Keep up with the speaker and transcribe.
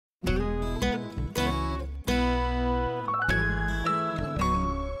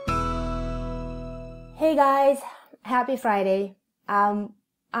Hey guys, happy Friday.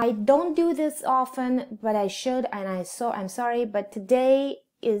 I don't do this often, but I should, and I'm sorry, but today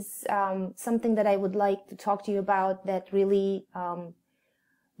is something that I would like to talk to you about that really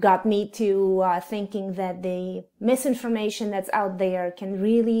got me to thinking that the misinformation that's out there can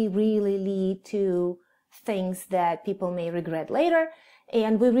really lead to things that people may regret later,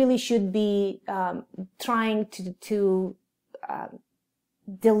 and we really should be trying to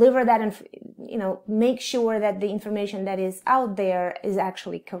deliver that and make sure that the information that is out there is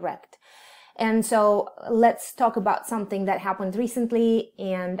actually correct. And so let's talk about something that happened recently.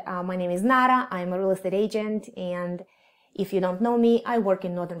 And my name is Nara. I'm a real estate agent, and if you don't know me, I work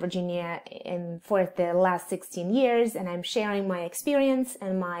in Northern Virginia for the last 16 years, and I'm sharing my experience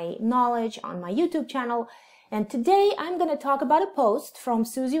and my knowledge on my YouTube channel. And today I'm going to talk about a post from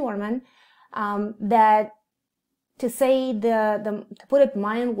Susie Orman that, to say to put it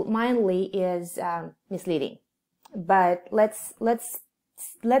mildly, is misleading. But let's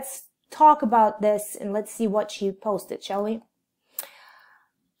talk about this and let's see what she posted, shall we?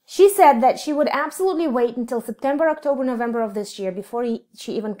 She said that she would absolutely wait until September, October, November of this year before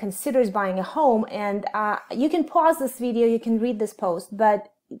she even considers buying a home. And you can pause this video, you can read this post,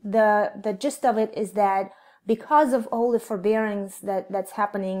 but the gist of it is that because of all the forbearance that's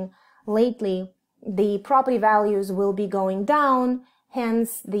happening lately, the property values will be going down,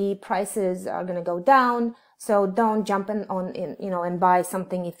 hence the prices are going to go down. So don't jump and buy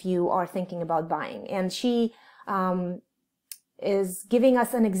something if you are thinking about buying. And she is giving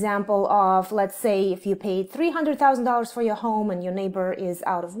us an example of, let's say, if you paid $300,000 for your home and your neighbor is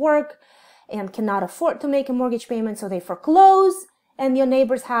out of work and cannot afford to make a mortgage payment, so they foreclose, and your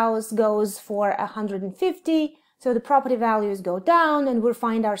neighbor's house goes for $150,000, so the property values go down, and we'll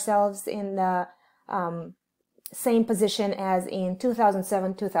find ourselves in the same position as in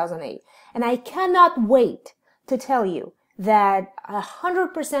 2007, 2008. And I cannot wait to tell you that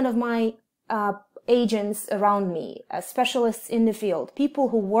 100% of my agents around me, specialists in the field, people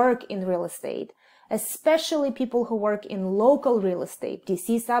who work in real estate, especially people who work in local real estate,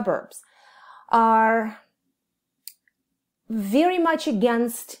 DC suburbs, are very much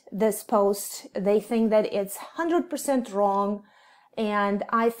against this post. They think that it's 100% wrong. And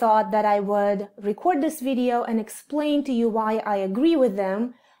I thought that I would record this video and explain to you why I agree with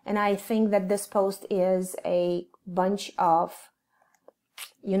them. And I think that this post is a bunch of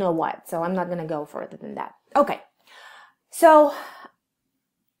you know what. So I'm not going to go further than that. Okay. So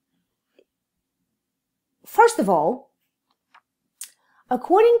first of all,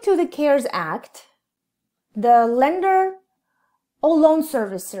 according to the CARES Act, the lender or loan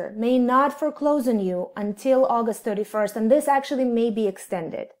servicer may not foreclose on you until August 31st, and this actually may be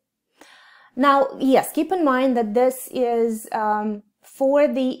extended. Now, yes, keep in mind that this is for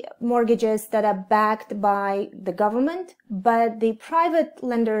the mortgages that are backed by the government, but the private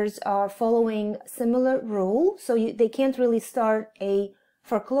lenders are following similar rule, so they can't really start a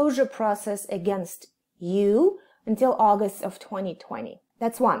foreclosure process against you until August of 2020.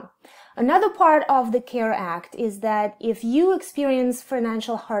 That's one. Another part of the CARE Act is that if you experience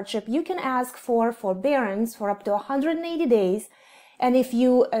financial hardship, you can ask for forbearance for up to 180 days. And if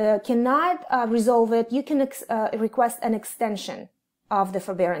you cannot resolve it, you can request an extension of the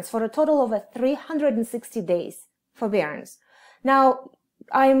forbearance for a total of 360 days forbearance. Now,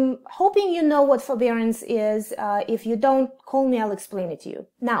 I'm hoping you know what forbearance is. If you don't, call me, I'll explain it to you.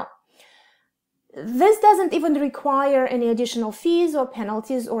 Now, this doesn't even require any additional fees or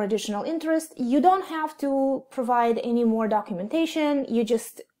penalties or additional interest. You don't have to provide any more documentation. You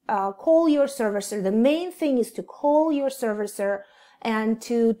just call your servicer. The main thing is to call your servicer and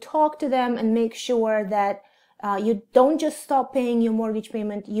to talk to them and make sure that you don't just stop paying your mortgage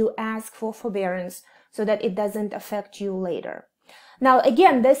payment, you ask for forbearance so that it doesn't affect you later. Now,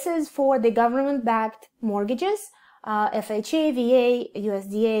 again, this is for the government-backed mortgages, FHA, VA,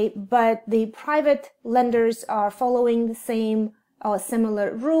 USDA, but the private lenders are following the same or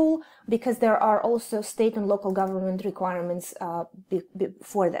similar rule because there are also state and local government requirements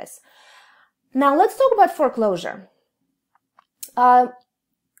for this. Now, let's talk about foreclosure. The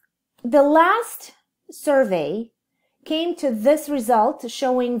last survey came to this result,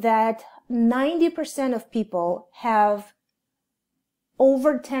 showing that 90% of people have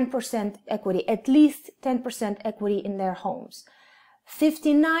over 10% equity, at least 10% equity in their homes.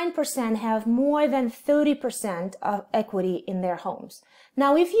 59% have more than 30% of equity in their homes.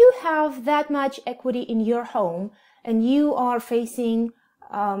 Now, if you have that much equity in your home and you are facing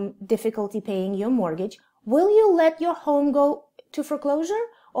difficulty paying your mortgage, will you let your home go to foreclosure,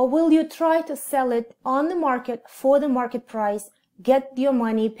 or will you try to sell it on the market for the market price get your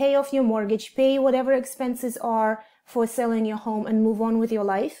money, pay off your mortgage, pay whatever expenses are for selling your home and move on with your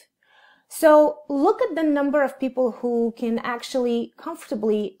life. So look at the number of people who can actually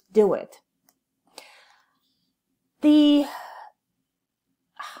comfortably do it. The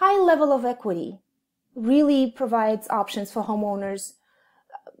high level of equity really provides options for homeowners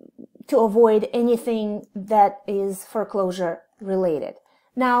to avoid anything that is foreclosure related.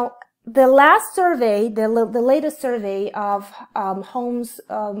 Now, the last survey, the latest survey of homes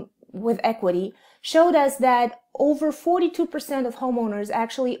with equity showed us that over 42% of homeowners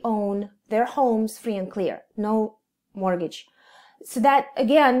actually own their homes free and clear, no mortgage. So that,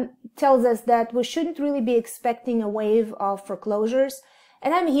 again, tells us that we shouldn't really be expecting a wave of foreclosures.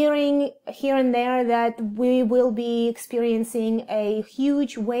 And I'm hearing here and there that we will be experiencing a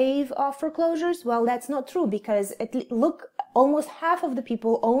huge wave of foreclosures. Well, that's not true, because look, almost half of the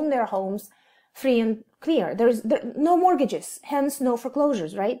people own their homes free and clear. There's no mortgages, hence no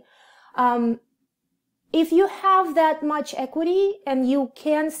foreclosures, right? If you have that much equity and you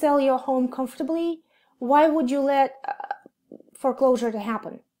can sell your home comfortably, why would you let foreclosure to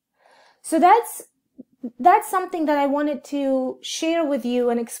happen? So that's something that I wanted to share with you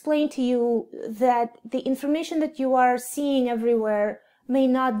and explain to you, that the information that you are seeing everywhere may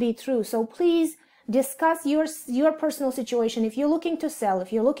not be true. So please discuss your personal situation. If you're looking to sell,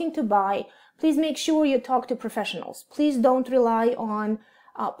 if you're looking to buy, please make sure you talk to professionals. Please don't rely on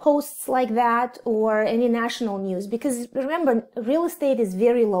posts like that or any national news, because remember, real estate is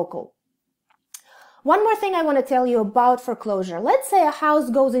very local. One more thing I want to tell you about foreclosure. Let's say a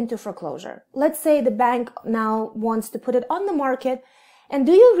house goes into foreclosure. Let's say the bank now wants to put it on the market. And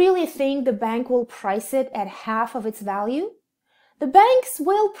do you really think the bank will price it at half of its value? The banks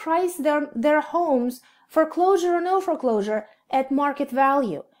will price their homes, foreclosure or no foreclosure, at market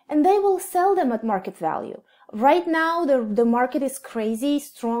value. And they will sell them at market value. Right now, the market is crazy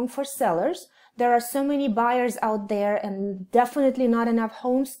strong for sellers. There are so many buyers out there and definitely not enough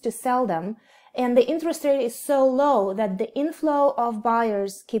homes to sell them. And the interest rate is so low that the inflow of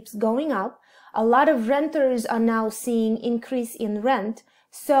buyers keeps going up. A lot of renters are now seeing increase in rent.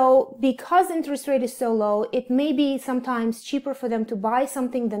 So because interest rate is so low, it may be sometimes cheaper for them to buy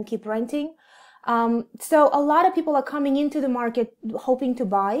something than keep renting. So a lot of people are coming into the market hoping to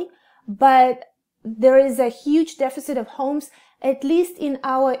buy, but there is a huge deficit of homes, at least in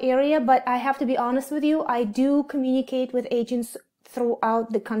our area. But I have to be honest with you, I do communicate with agents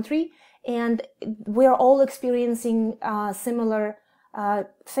throughout the country, and we're all experiencing similar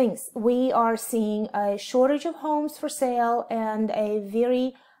things. We are seeing a shortage of homes for sale and a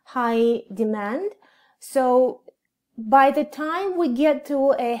very high demand. So by the time we get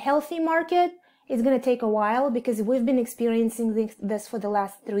to a healthy market, it's going to take a while, because we've been experiencing this for the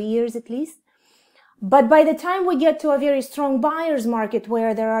last 3 years at least. But by the time we get to a very strong buyer's market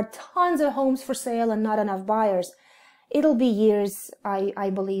where there are tons of homes for sale and not enough buyers, it'll be years, I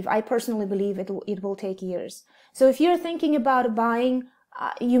believe. I personally believe it will take years. So if you're thinking about buying,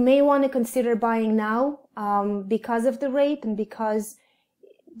 you may want to consider buying now because of the rate and because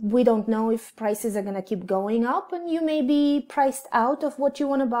we don't know if prices are going to keep going up, and you may be priced out of what you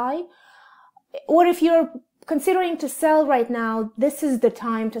want to buy. Or if you're considering to sell right now, this is the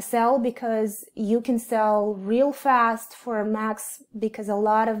time to sell, because you can sell real fast for a max, because a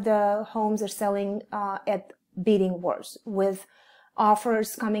lot of the homes are selling at bidding wars, with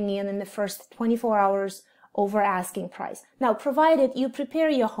offers coming in the first 24 hours over asking price. Now, provided you prepare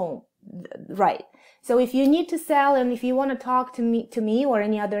your home right. So if you need to sell, and if you want to talk to me or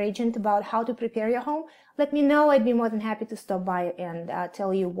any other agent about how to prepare your home, let me know. I'd be more than happy to stop by and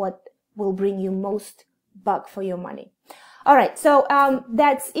tell you what will bring you most buck for your money. All right, so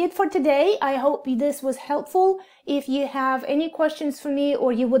that's it for today. I hope this was helpful. If you have any questions for me,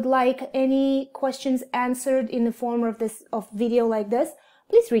 or you would like any questions answered in the form of video like this,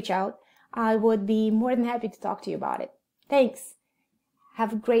 please reach out. I would be more than happy to talk to you about it. Thanks.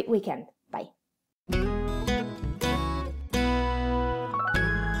 Have a great weekend. Bye.